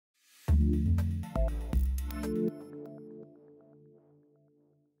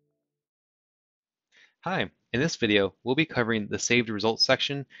Hi, in this video, we'll be covering the saved results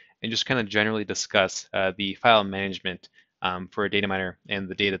section and just kind of generally discuss the file management for a data miner and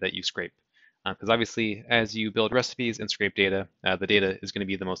the data that you scrape. Because obviously, as you build recipes and scrape data, the data is going to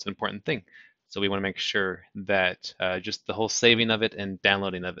be the most important thing. So we want to make sure that just the whole saving of it and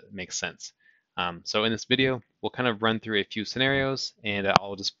downloading of it makes sense. So in this video, we'll kind of run through a few scenarios and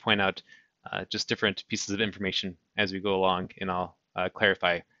I'll just point out just different pieces of information as we go along and I'll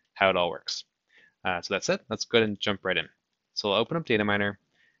clarify how it all works. So that said, let's go ahead and jump right in. So I'll open up Data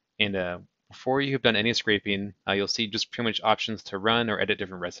and before you have done any scraping, you'll see just pretty much options to run or edit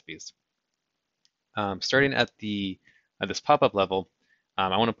different recipes. Starting at this pop-up level,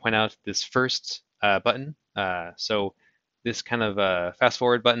 I want to point out this first button. So this kind of fast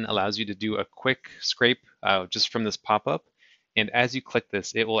forward button allows you to do a quick scrape just from this pop-up. And as you click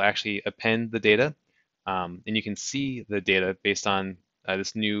this, it will actually append the data. And you can see the data based on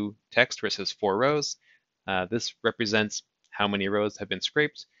this new text where it says 4 rows. This represents how many rows have been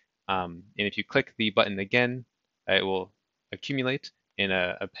scraped. And if you click the button again, it will accumulate and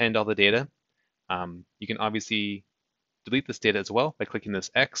append all the data. You can obviously delete this data as well by clicking this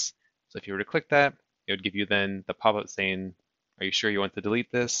X. So if you were to click that, it would give you then the pop-up saying, are you sure you want to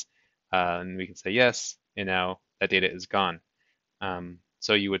delete this? And we can say yes, and now that data is gone.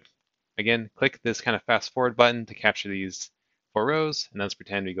 So you would, again, click this kind of fast forward button to capture these 4 rows, and let's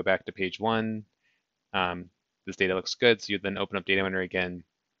pretend we go back to page 1. This data looks good, so you then open up Data Miner again,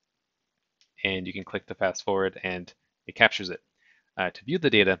 and you can click the fast forward and it captures it. To view the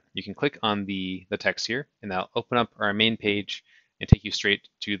data, you can click on the text here, and that'll open up our main page and take you straight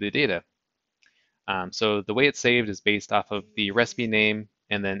to the data. So the way it's saved is based off of the recipe name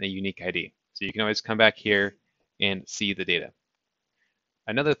and then a unique ID. So you can always come back here and see the data.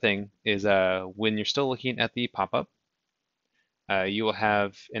 Another thing is when you're still looking at the pop-up, you will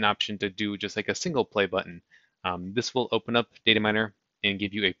have an option to do just like a single play button. This will open up Data Miner and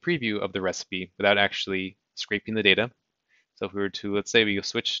give you a preview of the recipe without actually scraping the data. So if we were to, let's say we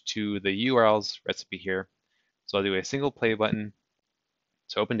switch to the URLs recipe here. So I'll do a single play button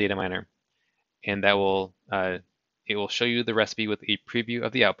to open Data Miner, and that will it will show you the recipe with a preview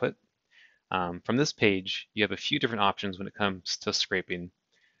of the output. From this page, you have a few different options when it comes to scraping.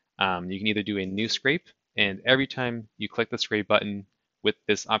 You can either do a new scrape, and every time you click the scrape button with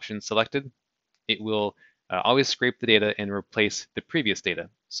this option selected, it will always scrape the data and replace the previous data.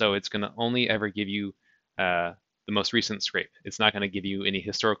 So it's going to only ever give you the most recent scrape. It's not going to give you any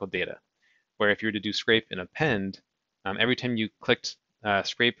historical data. Where if you were to do scrape and append, every time you clicked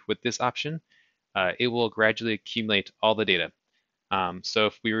scrape with this option, it will gradually accumulate all the data. So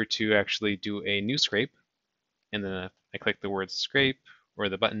if we were to actually do a new scrape, and then I click the word scrape or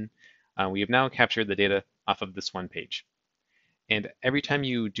the button, we have now captured the data off of this one page. And every time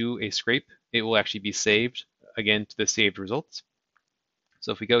you do a scrape, it will actually be saved again to the saved results.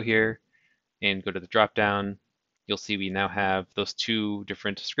 So if we go here and go to the drop down, you'll see we now have those two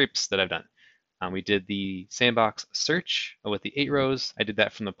different scrapes that I've done. We did the sandbox search with the 8 rows. I did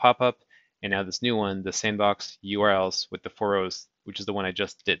that from the pop-up, and now this new one, the sandbox URLs with the 4 rows, which is the one I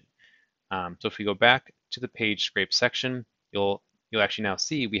just did. So if we go back to the page scrape section, you'll actually now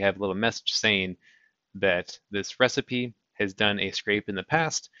see we have a little message saying that this recipe has done a scrape in the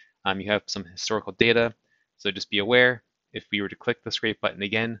past. You have some historical data, so just be aware if we were to click the scrape button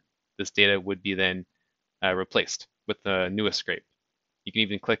again, this data would be then replaced with the newest scrape. You can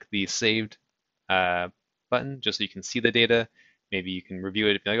even click the saved button just so you can see the data. Maybe you can review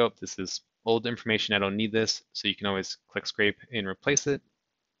it if you're like, oh, this is old information, I don't need this. So you can always click scrape and replace it.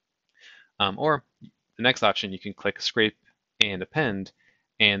 Or the next option, you can click scrape and append,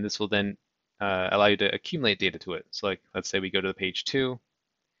 and this will then allow you to accumulate data to it. So like, let's say we go to the page 2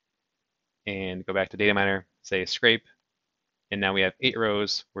 and go back to Data Miner, say scrape, and now we have 8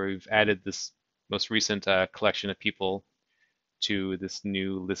 rows where we've added this most recent collection of people to this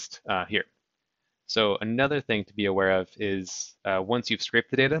new list here. So another thing to be aware of is once you've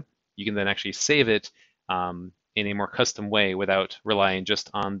scraped the data, you can then actually save it in a more custom way without relying just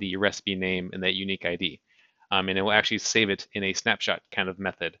on the recipe name and that unique ID. And it will actually save it in a snapshot kind of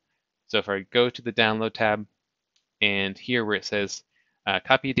method. So if I go to the download tab and here where it says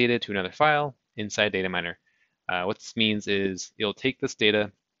copy data to another file inside Data Miner, what this means is it'll take this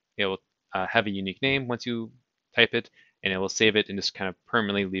data, it will have a unique name once you type it, and it will save it and just kind of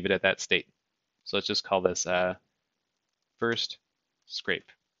permanently leave it at that state. So let's just call this first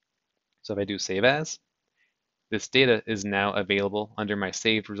scrape. So if I do save as, this data is now available under my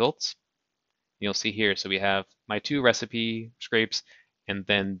saved results. You'll see here, so we have my 2 recipe scrapes and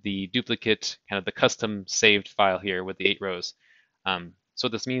then the duplicate, kind of the custom saved file here with the 8 rows. So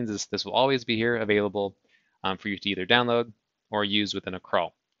what this means is this will always be here available for you to either download or use within a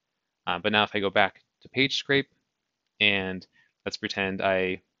crawl. But now if I go back to page scrape, and let's pretend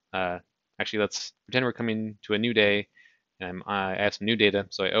let's pretend we're coming to a new day, and I have some new data.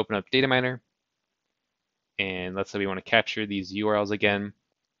 So I open up Data and let's say we want to capture these URLs again.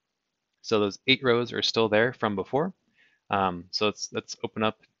 So those 8 rows are still there from before. So let's open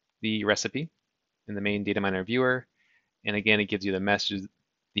up the recipe in the main Data viewer. And again, it gives you the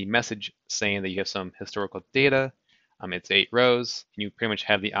message saying that you have some historical data. It's 8 rows, and you pretty much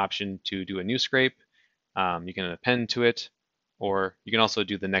have the option to do a new scrape. You can append to it, or you can also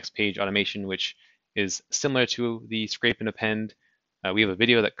do the next page automation, which is similar to the scrape and append. We have a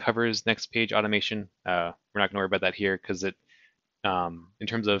video that covers next page automation. We're not going to worry about that here because in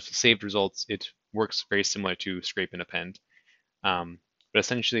terms of saved results, it works very similar to scrape and append. But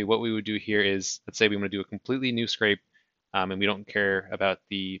essentially what we would do here is, let's say we want to do a completely new scrape, and we don't care about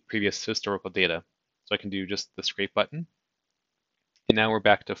the previous historical data. So I can do just the scrape button. And now we're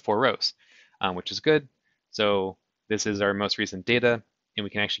back to 4 rows, which is good. So this is our most recent data, and we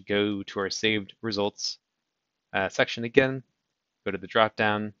can actually go to our saved results section again, go to the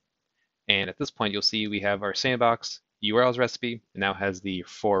dropdown, and at this point you'll see we have our sandbox URLs recipe. It now has the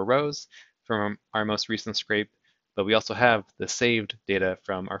 4 rows from our most recent scrape, but we also have the saved data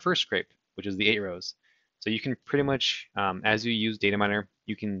from our first scrape, which is the 8 rows. So you can pretty much, as you use Data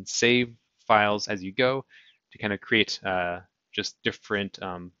you can save files as you go to kind of create just different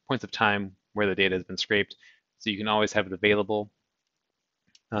points of time where the data has been scraped. So you can always have it available.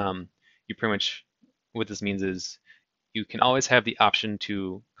 You pretty much, what this means is you can always have the option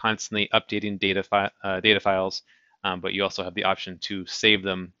to constantly updating data files, but you also have the option to save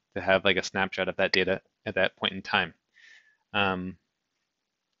them to have like a snapshot of that data at that point in time. Trying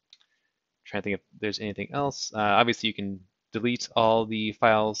to think if there's anything else. Obviously, you can delete all the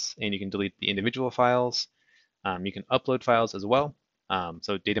files, and you can delete the individual files. You can upload files as well.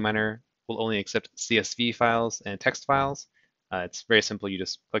 So DataMiner will only accept CSV files and text files. It's very simple. You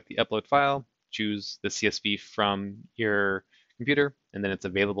just click the upload file, choose the CSV from your computer, and then it's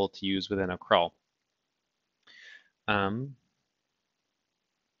available to use within a crawl. At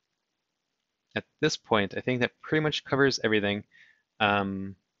this point, I think that pretty much covers everything.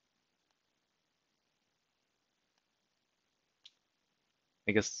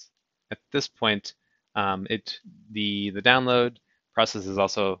 I guess at this point, the download process is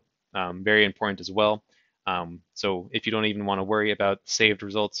also very important as well. So if you don't even want to worry about saved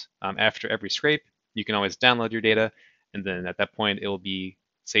results after every scrape, you can always download your data, and then at that point it will be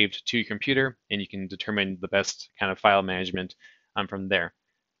saved to your computer, and you can determine the best kind of file management from there.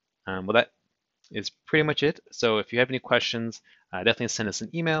 Well, that is pretty much it. So if you have any questions, definitely send us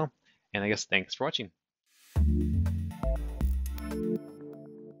an email, and I guess thanks for watching.